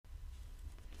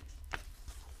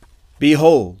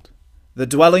Behold, the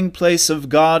dwelling place of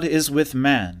God is with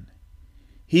man.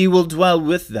 He will dwell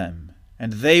with them,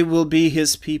 and they will be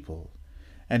his people,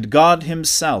 and God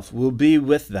himself will be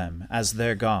with them as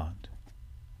their God.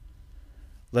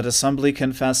 Let us humbly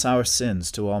confess our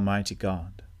sins to Almighty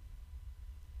God.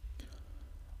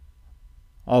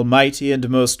 Almighty and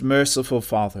most merciful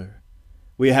Father,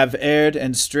 we have erred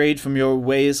and strayed from your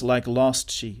ways like lost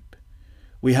sheep.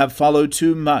 We have followed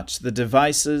too much the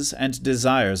devices and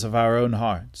desires of our own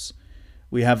hearts.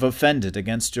 We have offended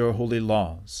against your holy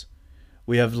laws.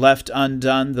 We have left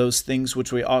undone those things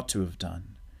which we ought to have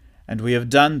done, and we have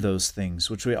done those things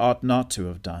which we ought not to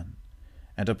have done.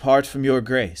 And apart from your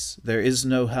grace, there is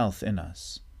no health in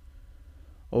us.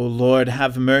 O Lord,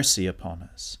 have mercy upon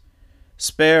us.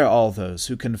 Spare all those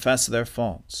who confess their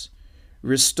faults.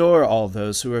 Restore all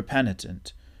those who are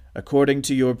penitent, according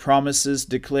to your promises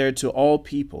declared to all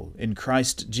people in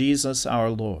Christ Jesus our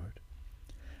Lord.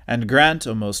 And grant,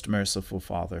 O most merciful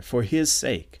Father, for his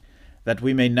sake, that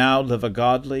we may now live a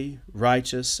godly,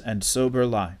 righteous, and sober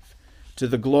life, to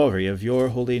the glory of your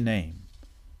holy name.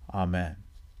 Amen.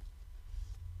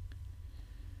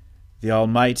 The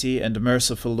Almighty and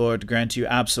merciful Lord grant you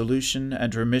absolution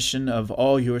and remission of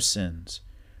all your sins,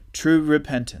 true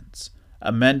repentance,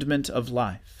 amendment of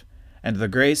life, and the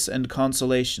grace and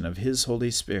consolation of his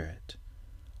Holy Spirit.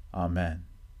 Amen.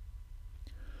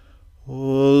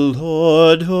 O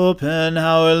Lord, open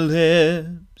our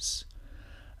lips,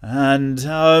 and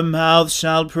our mouth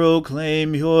shall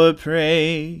proclaim your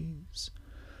praise.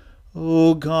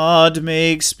 O God,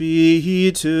 make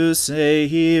speed to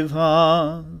save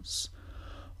us.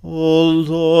 O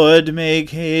Lord, make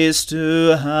haste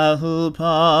to help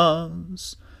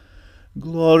us.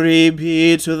 Glory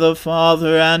be to the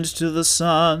Father, and to the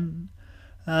Son,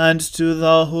 and to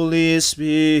the Holy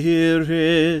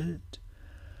Spirit,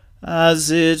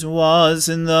 as it was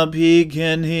in the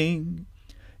beginning,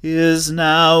 is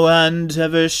now, and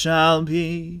ever shall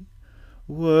be,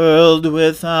 world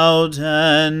without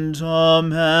end.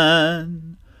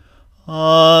 Amen.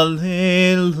 Alleluia.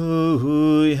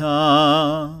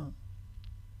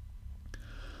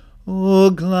 O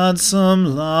gladsome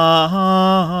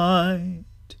light,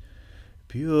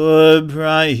 pure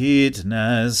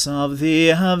brightness of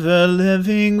the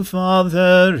ever-living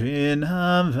Father in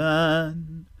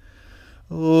heaven,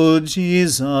 O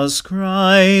Jesus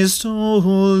Christ,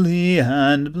 holy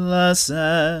and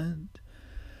blessed,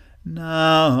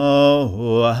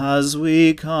 now as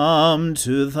we come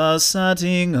to the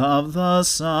setting of the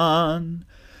sun,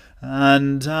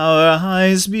 and our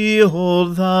eyes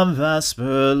behold the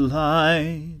vesper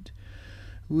light,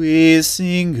 we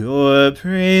sing your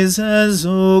praises,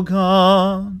 O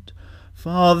God,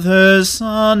 Father,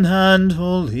 Son, and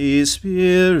Holy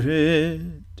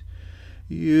Spirit.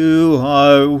 You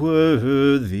are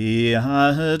worthy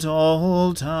at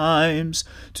all times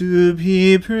to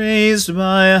be praised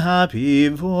by happy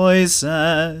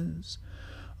voices,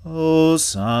 O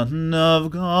Son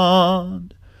of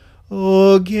God,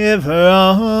 O Giver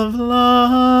of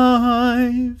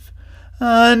life,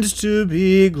 and to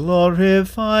be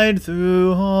glorified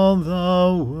through all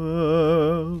the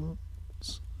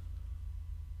worlds.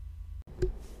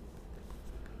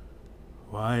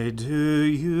 Why do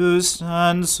you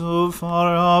stand so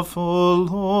far off, O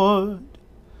Lord,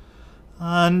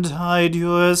 and hide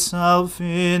yourself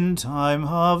in time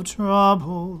of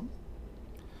trouble?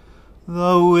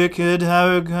 The wicked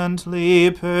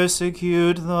arrogantly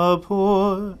persecute the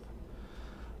poor,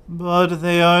 but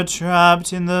they are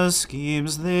trapped in the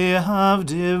schemes they have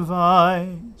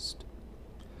devised.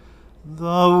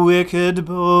 The wicked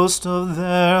boast of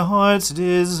their heart's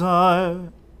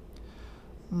desire.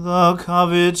 The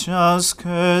covetous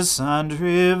curse and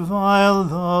revile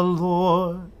the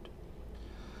Lord.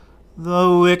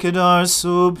 The wicked are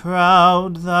so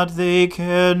proud that they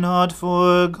care not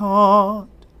for God.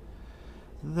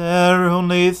 Their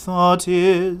only thought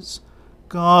is,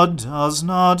 God does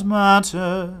not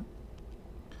matter.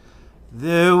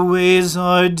 Their ways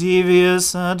are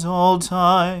devious at all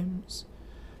times.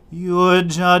 Your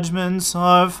judgments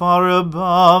are far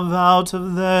above out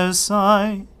of their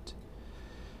sight.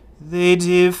 They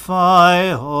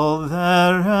defy all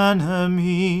their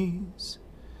enemies.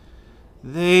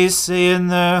 They say in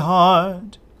their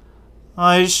heart,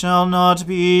 I shall not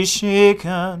be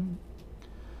shaken.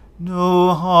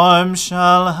 No harm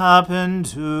shall happen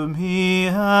to me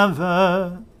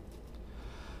ever.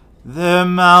 Their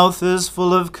mouth is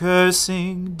full of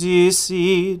cursing,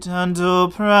 deceit, and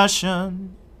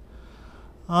oppression.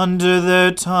 Under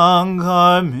their tongue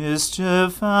are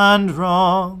mischief and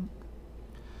wrong.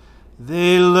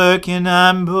 They lurk in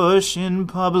ambush in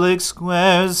public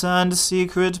squares and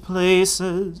secret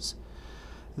places.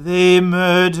 They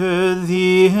murder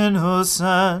the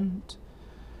innocent.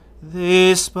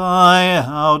 They spy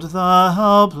out the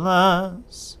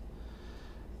helpless.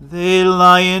 They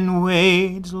lie in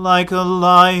wait like a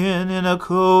lion in a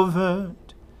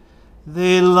covert.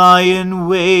 They lie in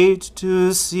wait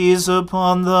to seize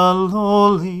upon the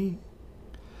lowly.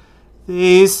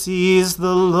 They seize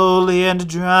the lowly and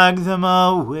drag them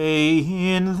away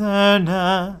in their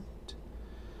net.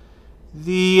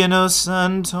 The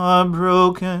innocent are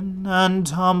broken and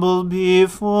tumble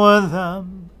before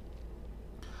them.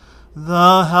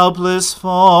 The helpless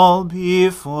fall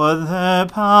before their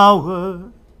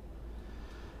power.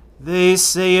 They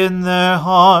say in their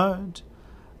heart,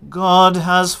 God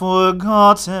has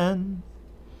forgotten.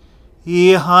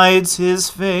 He hides his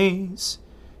face.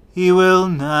 He will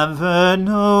never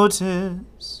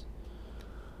notice.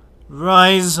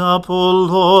 Rise up, O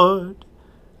Lord.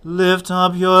 Lift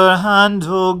up your hand,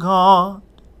 O God.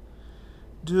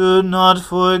 Do not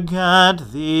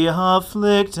forget the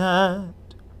afflicted.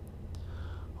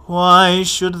 Why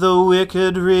should the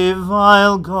wicked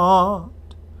revile God?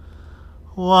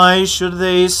 Why should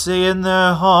they say in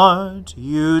their heart,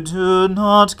 You do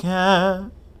not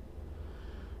care?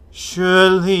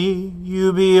 Surely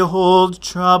you behold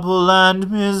trouble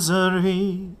and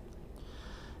misery.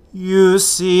 You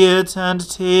see it and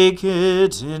take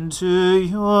it into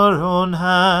your own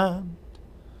hand.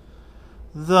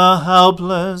 The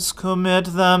helpless commit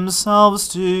themselves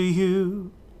to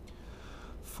you,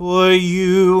 for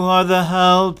you are the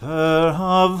helper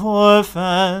of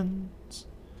orphans.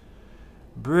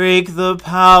 Break the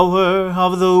power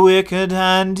of the wicked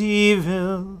and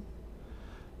evil.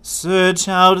 Search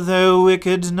out their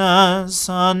wickedness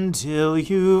until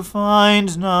you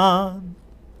find none.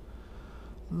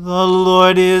 The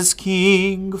Lord is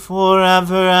King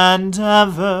forever and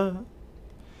ever.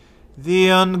 The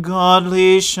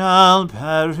ungodly shall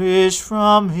perish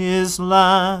from his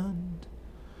land.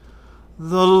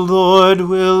 The Lord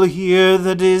will hear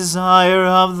the desire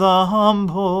of the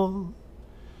humble.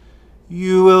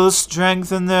 You will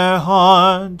strengthen their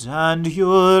heart, and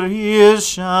your ears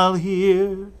shall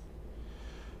hear.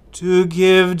 To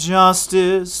give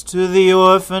justice to the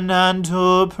orphan and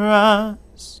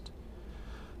oppressed,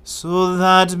 so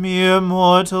that mere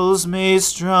mortals may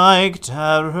strike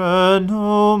terror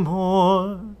no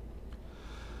more.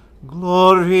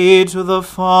 Glory to the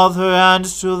Father and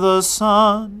to the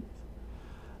Son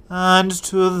and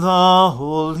to the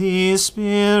Holy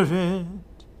Spirit,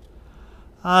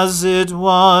 as it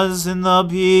was in the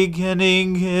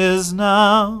beginning, is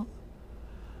now,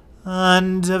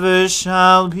 and ever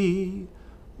shall be,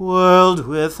 world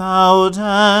without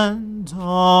end.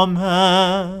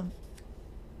 Amen.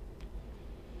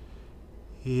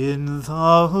 In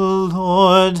the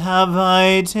Lord have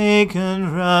I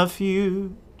taken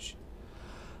refuge.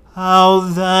 How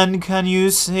then can you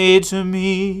say to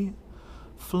me,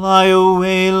 Fly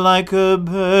away like a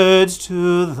bird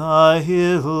to the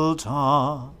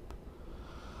hilltop?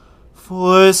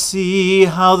 For see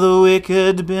how the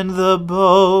wicked bend the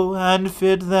bow and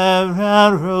fit their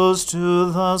arrows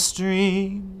to the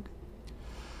string,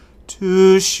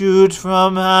 to shoot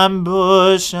from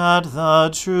ambush at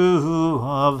the true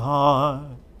of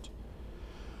heart.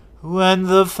 When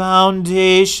the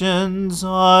foundations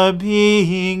are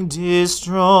being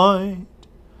destroyed,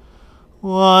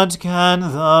 what can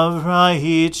the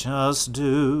righteous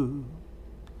do?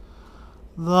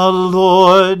 The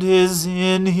Lord is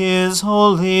in his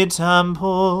holy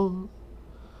temple.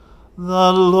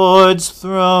 The Lord's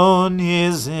throne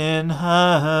is in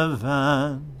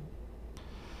heaven.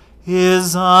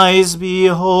 His eyes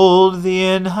behold the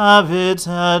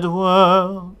inhabited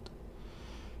world.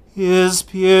 His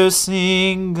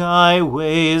piercing eye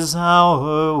weighs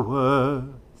our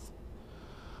worth.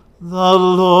 The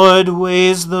Lord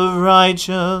weighs the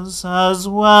righteous as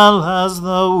well as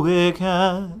the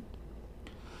wicked,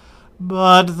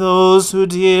 but those who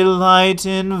delight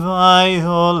in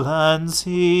violence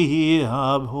he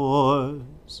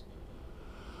abhors.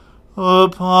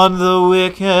 Upon the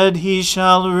wicked he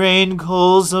shall rain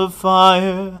coals of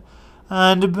fire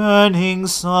and burning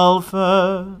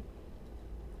sulfur.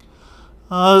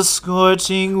 A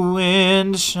scorching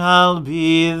wind shall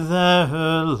be their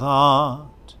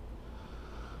lot.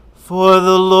 For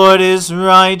the Lord is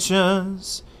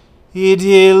righteous, he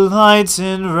delights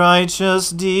in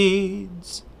righteous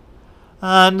deeds,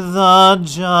 and the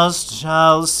just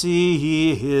shall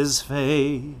see his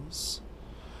face.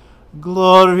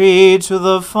 Glory to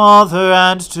the Father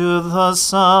and to the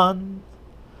Son,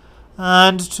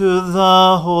 and to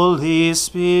the Holy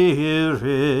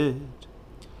Spirit,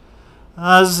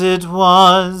 as it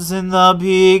was in the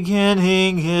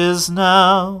beginning, is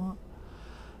now,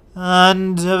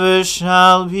 and ever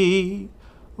shall be,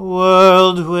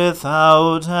 world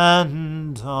without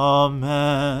end.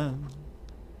 Amen.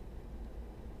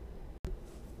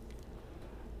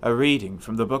 A reading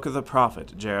from the book of the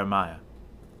prophet Jeremiah.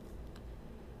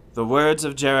 The words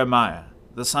of Jeremiah,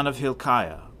 the son of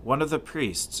Hilkiah, one of the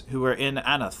priests who were in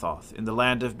Anathoth in the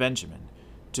land of Benjamin,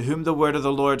 to whom the word of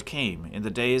the Lord came in the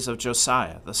days of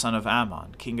Josiah the son of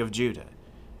Ammon, king of Judah,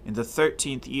 in the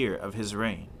 13th year of his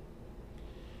reign.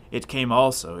 It came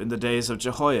also in the days of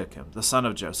Jehoiakim the son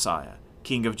of Josiah,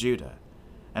 king of Judah,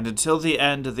 and until the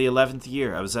end of the 11th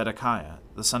year of Zedekiah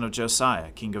the son of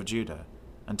Josiah, king of Judah,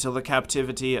 until the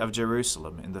captivity of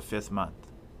Jerusalem in the 5th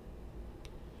month.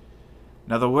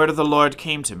 Now the word of the Lord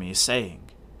came to me, saying,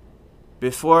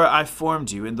 Before I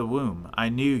formed you in the womb, I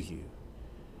knew you,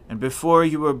 and before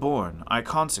you were born, I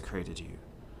consecrated you.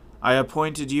 I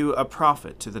appointed you a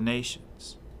prophet to the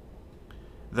nations.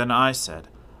 Then I said,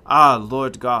 Ah,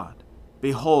 Lord God,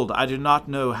 behold, I do not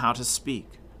know how to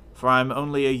speak, for I am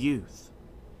only a youth.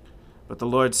 But the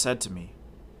Lord said to me,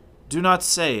 Do not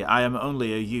say, I am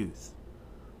only a youth,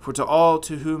 for to all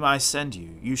to whom I send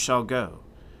you, you shall go,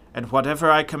 and whatever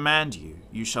I command you,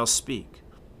 you shall speak.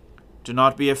 Do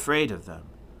not be afraid of them,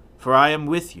 for I am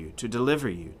with you to deliver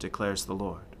you, declares the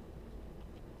Lord.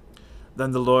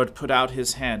 Then the Lord put out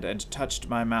his hand and touched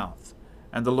my mouth,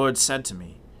 and the Lord said to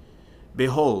me,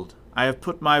 Behold, I have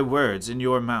put my words in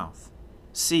your mouth.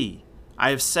 See, I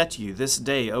have set you this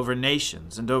day over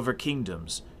nations and over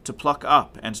kingdoms, to pluck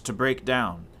up and to break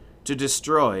down, to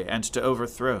destroy and to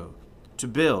overthrow, to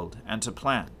build and to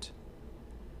plant.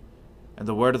 And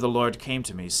the word of the Lord came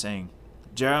to me, saying,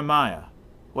 Jeremiah,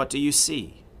 what do you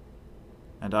see?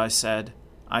 And I said,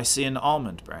 I see an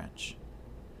almond branch.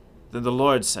 Then the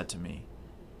Lord said to me,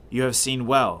 You have seen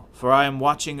well, for I am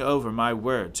watching over my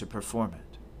word to perform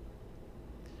it.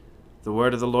 The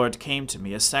word of the Lord came to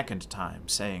me a second time,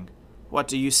 saying, What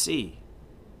do you see?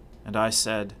 And I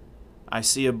said, I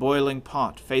see a boiling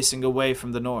pot facing away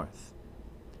from the north.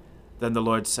 Then the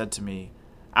Lord said to me,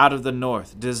 Out of the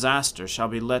north disaster shall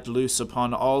be let loose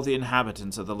upon all the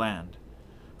inhabitants of the land.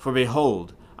 For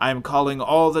behold, I am calling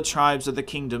all the tribes of the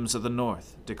kingdoms of the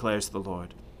north, declares the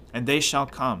Lord, and they shall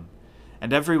come,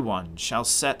 and every one shall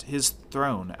set his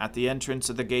throne at the entrance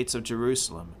of the gates of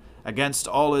Jerusalem, against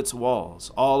all its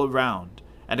walls, all around,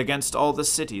 and against all the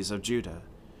cities of Judah.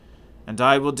 And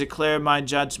I will declare my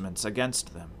judgments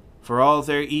against them, for all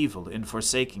their evil in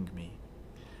forsaking me.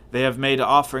 They have made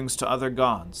offerings to other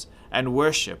gods, and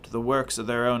worshipped the works of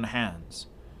their own hands.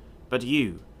 But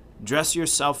you, dress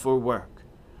yourself for work.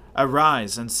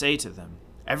 Arise and say to them,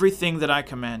 Everything that I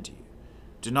command you.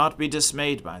 Do not be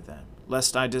dismayed by them,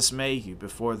 lest I dismay you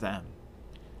before them.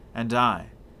 And I,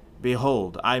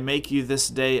 behold, I make you this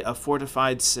day a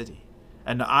fortified city,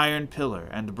 an iron pillar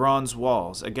and bronze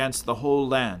walls against the whole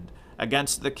land,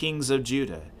 against the kings of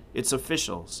Judah, its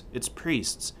officials, its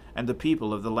priests, and the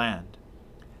people of the land.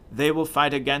 They will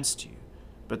fight against you,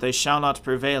 but they shall not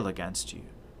prevail against you,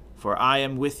 for I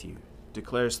am with you,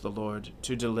 declares the Lord,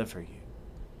 to deliver you.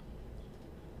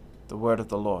 The word of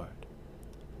the Lord.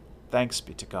 Thanks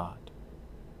be to God.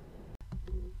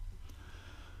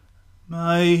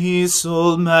 My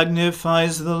soul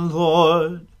magnifies the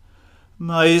Lord.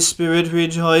 My spirit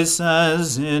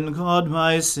rejoices in God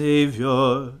my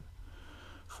Saviour.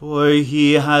 For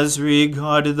he has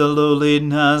regarded the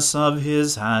lowliness of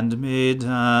his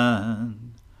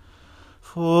handmaiden.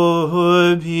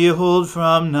 For behold,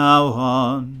 from now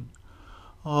on,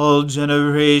 all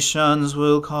generations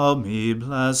will call me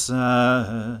blessed.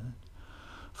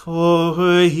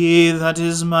 For he that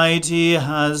is mighty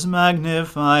has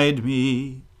magnified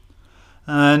me,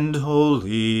 and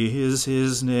holy is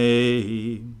his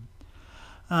name.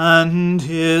 And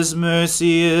his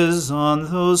mercy is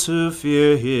on those who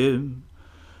fear him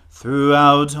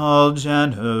throughout all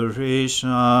generations.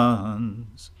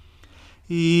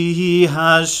 He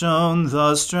has shown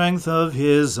the strength of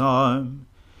his arm.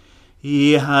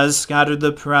 He has scattered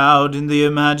the proud in the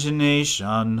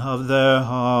imagination of their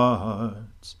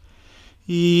hearts.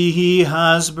 He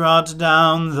has brought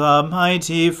down the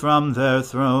mighty from their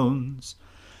thrones,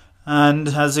 and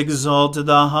has exalted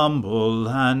the humble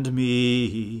and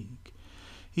meek.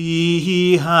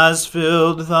 He has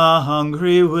filled the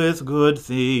hungry with good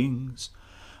things,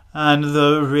 and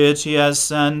the rich he has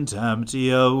sent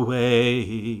empty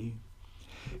away.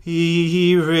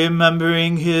 He,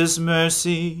 remembering his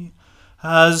mercy,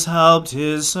 has helped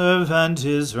his servant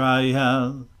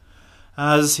Israel,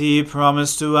 as he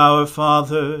promised to our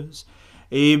fathers,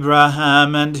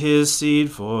 Abraham and his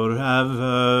seed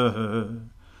forever.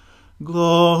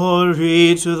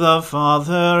 Glory to the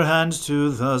Father, and to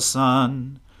the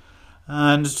Son,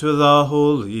 and to the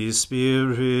Holy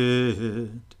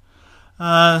Spirit,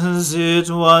 as it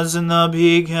was in the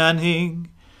beginning,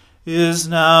 is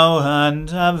now,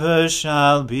 and ever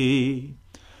shall be,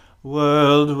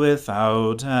 world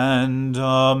without end.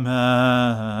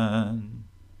 Amen.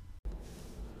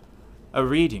 A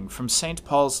reading from St.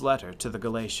 Paul's letter to the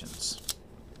Galatians.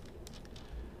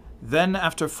 Then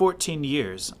after 14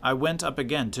 years I went up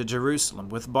again to Jerusalem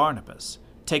with Barnabas,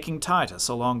 taking Titus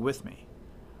along with me.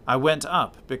 I went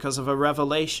up because of a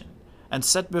revelation, and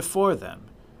set before them,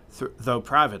 though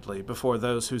privately before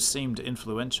those who seemed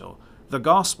influential, the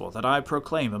gospel that I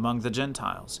proclaim among the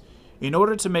Gentiles, in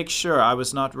order to make sure I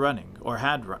was not running, or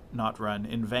had not run,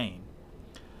 in vain.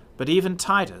 But even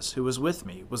Titus, who was with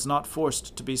me, was not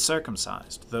forced to be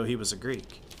circumcised, though he was a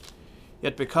Greek.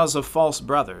 Yet because of false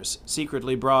brothers,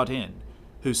 secretly brought in,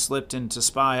 who slipped in to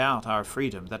spy out our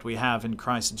freedom that we have in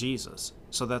Christ Jesus,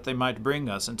 so that they might bring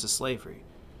us into slavery,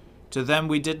 to them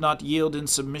we did not yield in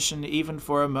submission even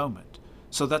for a moment,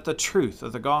 so that the truth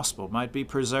of the gospel might be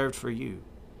preserved for you.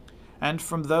 And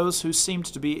from those who seemed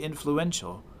to be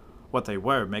influential, what they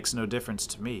were makes no difference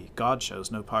to me, God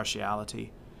shows no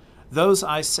partiality. Those,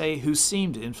 I say, who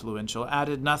seemed influential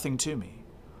added nothing to me.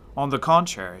 On the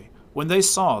contrary, when they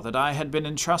saw that I had been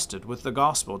entrusted with the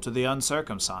gospel to the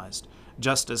uncircumcised,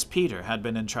 just as Peter had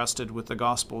been entrusted with the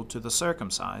gospel to the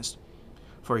circumcised,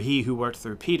 for he who worked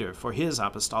through Peter for his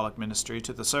apostolic ministry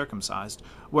to the circumcised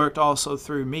worked also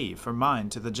through me for mine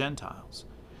to the Gentiles.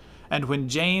 And when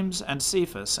James and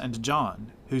Cephas and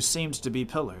John, who seemed to be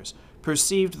pillars,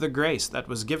 perceived the grace that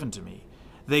was given to me,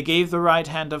 they gave the right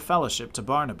hand of fellowship to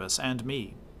Barnabas and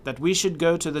me, that we should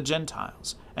go to the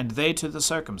Gentiles, and they to the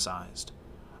circumcised.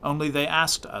 Only they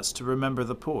asked us to remember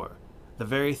the poor, the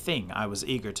very thing I was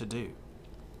eager to do.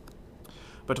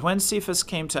 But when Cephas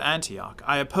came to Antioch,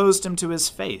 I opposed him to his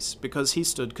face, because he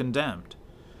stood condemned.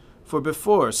 For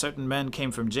before certain men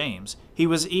came from James, he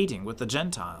was eating with the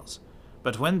Gentiles.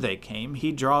 But when they came,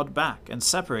 he drawed back and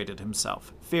separated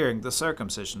himself, fearing the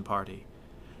circumcision party.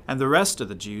 And the rest of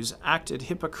the Jews acted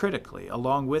hypocritically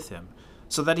along with him,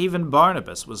 so that even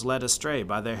Barnabas was led astray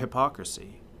by their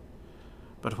hypocrisy.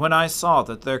 But when I saw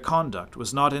that their conduct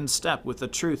was not in step with the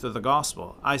truth of the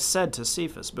gospel, I said to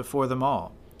Cephas before them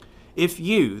all, "If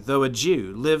you, though a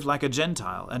Jew, live like a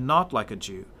Gentile and not like a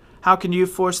Jew, how can you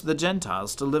force the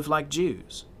Gentiles to live like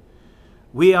Jews?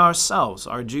 We ourselves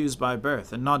are Jews by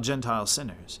birth and not Gentile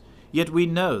sinners. Yet we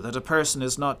know that a person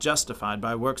is not justified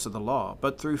by works of the law,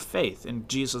 but through faith in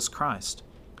Jesus Christ.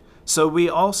 So we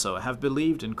also have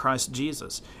believed in Christ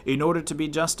Jesus, in order to be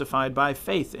justified by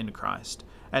faith in Christ,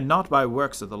 and not by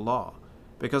works of the law,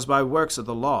 because by works of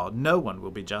the law no one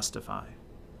will be justified.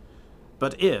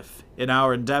 But if, in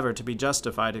our endeavor to be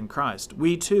justified in Christ,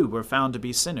 we too were found to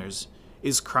be sinners,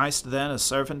 is Christ then a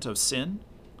servant of sin?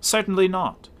 Certainly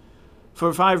not. For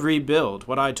if I rebuild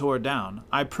what I tore down,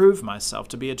 I prove myself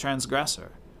to be a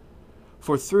transgressor.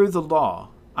 For through the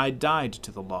law I died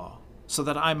to the law, so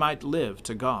that I might live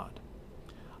to God.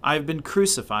 I have been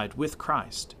crucified with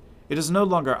Christ. It is no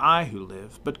longer I who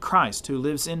live, but Christ who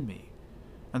lives in me.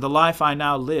 And the life I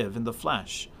now live in the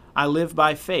flesh, I live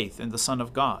by faith in the Son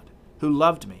of God, who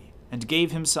loved me and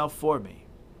gave himself for me.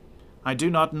 I do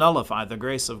not nullify the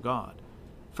grace of God,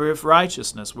 for if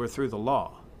righteousness were through the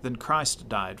law, then Christ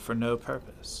died for no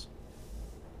purpose."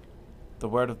 The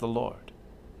word of the Lord.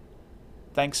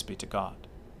 Thanks be to God.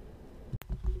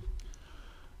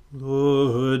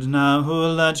 Lord, now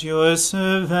let your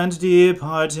servant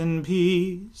depart in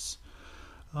peace,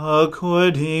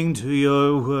 according to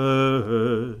your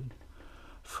word.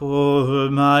 For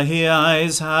my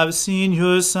eyes have seen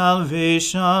your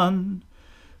salvation,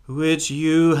 which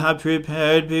you have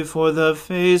prepared before the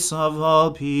face of all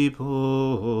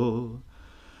people,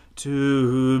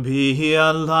 to be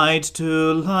a light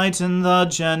to lighten the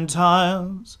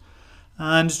Gentiles,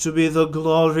 and to be the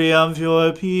glory of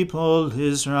your people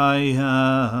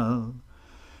Israel.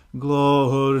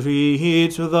 Glory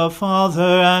to the Father,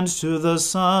 and to the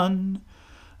Son,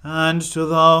 and to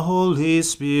the Holy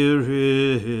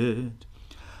Spirit,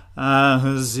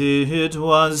 as it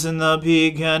was in the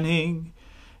beginning,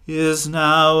 is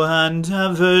now, and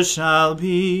ever shall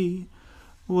be,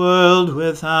 world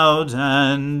without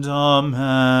end.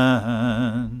 Amen.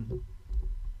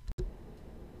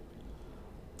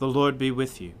 The Lord be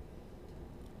with you.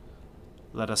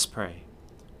 Let us pray.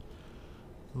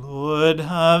 Lord,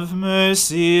 have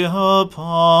mercy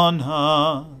upon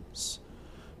us.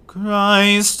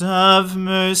 Christ, have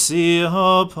mercy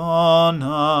upon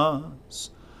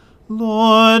us.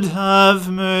 Lord, have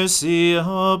mercy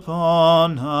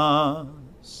upon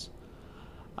us.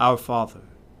 Our Father,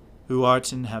 who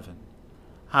art in heaven,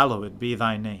 hallowed be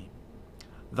thy name.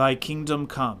 Thy kingdom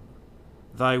come,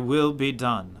 thy will be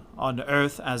done, on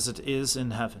earth as it is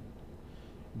in heaven.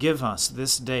 Give us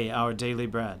this day our daily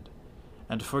bread,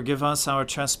 and forgive us our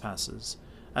trespasses,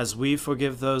 as we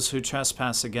forgive those who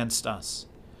trespass against us.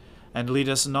 And lead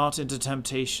us not into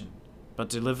temptation, but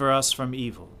deliver us from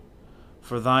evil.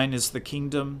 For thine is the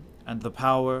kingdom, and the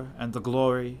power, and the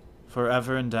glory,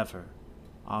 forever and ever.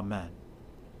 Amen.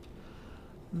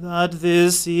 That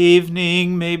this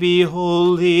evening may be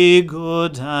holy,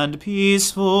 good, and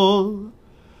peaceful,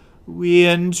 we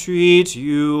entreat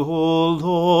you, O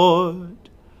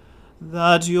Lord,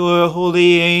 that your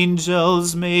holy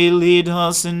angels may lead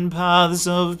us in paths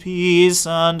of peace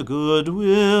and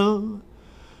goodwill.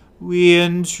 We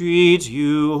entreat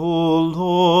you, O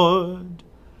Lord,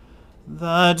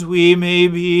 that we may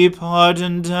be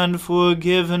pardoned and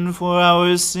forgiven for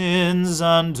our sins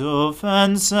and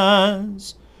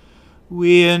offenses.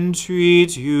 We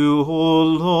entreat you, O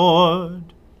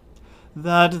Lord,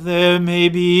 that there may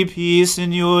be peace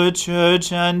in your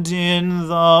church and in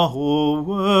the whole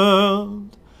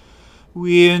world.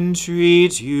 We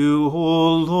entreat you,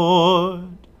 O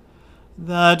Lord,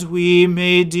 that we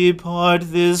may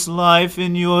depart this life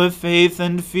in your faith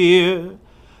and fear,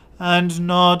 and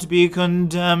not be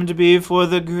condemned before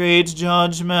the great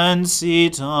judgment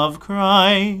seat of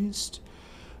Christ.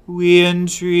 We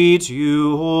entreat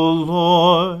you, O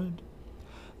Lord,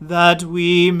 that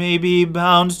we may be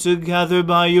bound together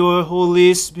by your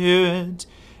Holy Spirit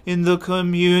in the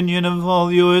communion of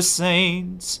all your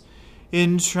saints,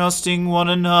 entrusting one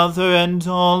another and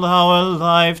all our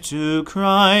life to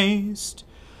Christ.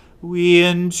 We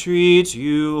entreat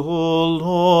you, O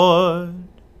Lord.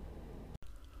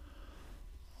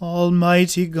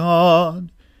 Almighty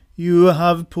God, you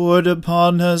have poured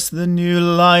upon us the new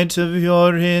light of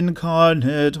your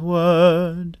incarnate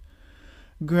Word.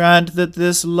 Grant that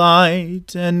this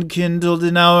light, enkindled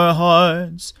in our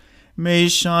hearts, may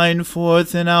shine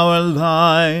forth in our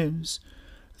lives,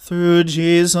 through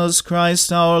Jesus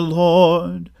Christ our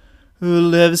Lord, who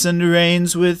lives and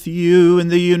reigns with you in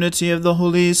the unity of the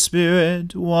Holy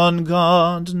Spirit, one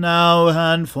God, now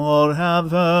and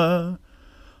forever.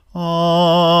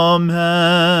 Amen.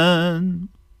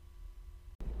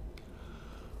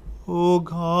 O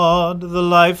God, the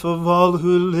life of all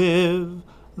who live,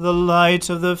 the light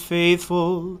of the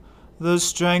faithful, the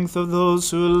strength of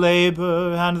those who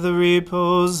labor, and the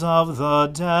repose of the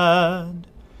dead,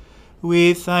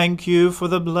 we thank you for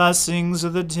the blessings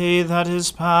of the day that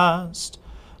is past,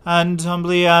 and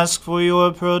humbly ask for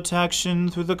your protection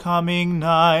through the coming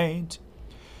night.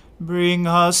 Bring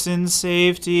us in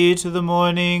safety to the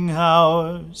morning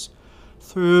hours,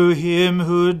 through him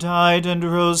who died and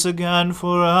rose again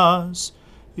for us,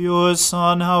 your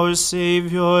Son, our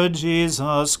Saviour,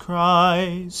 Jesus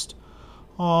Christ.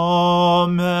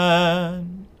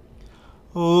 Amen.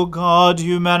 O God,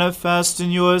 you manifest in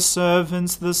your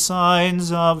servants the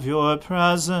signs of your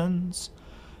presence.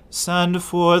 Send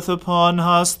forth upon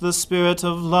us the Spirit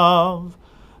of love,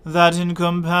 that in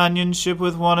companionship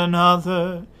with one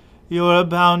another your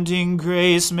abounding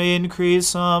grace may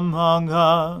increase among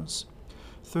us.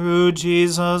 Through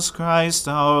Jesus Christ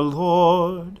our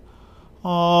Lord.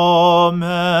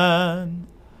 Amen.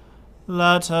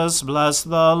 Let us bless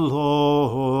the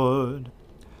Lord.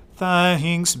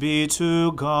 Thanks be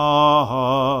to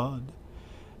God.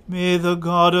 May the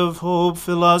God of hope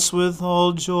fill us with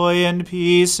all joy and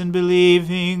peace in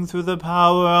believing through the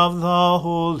power of the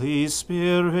Holy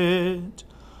Spirit.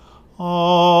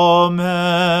 Amen.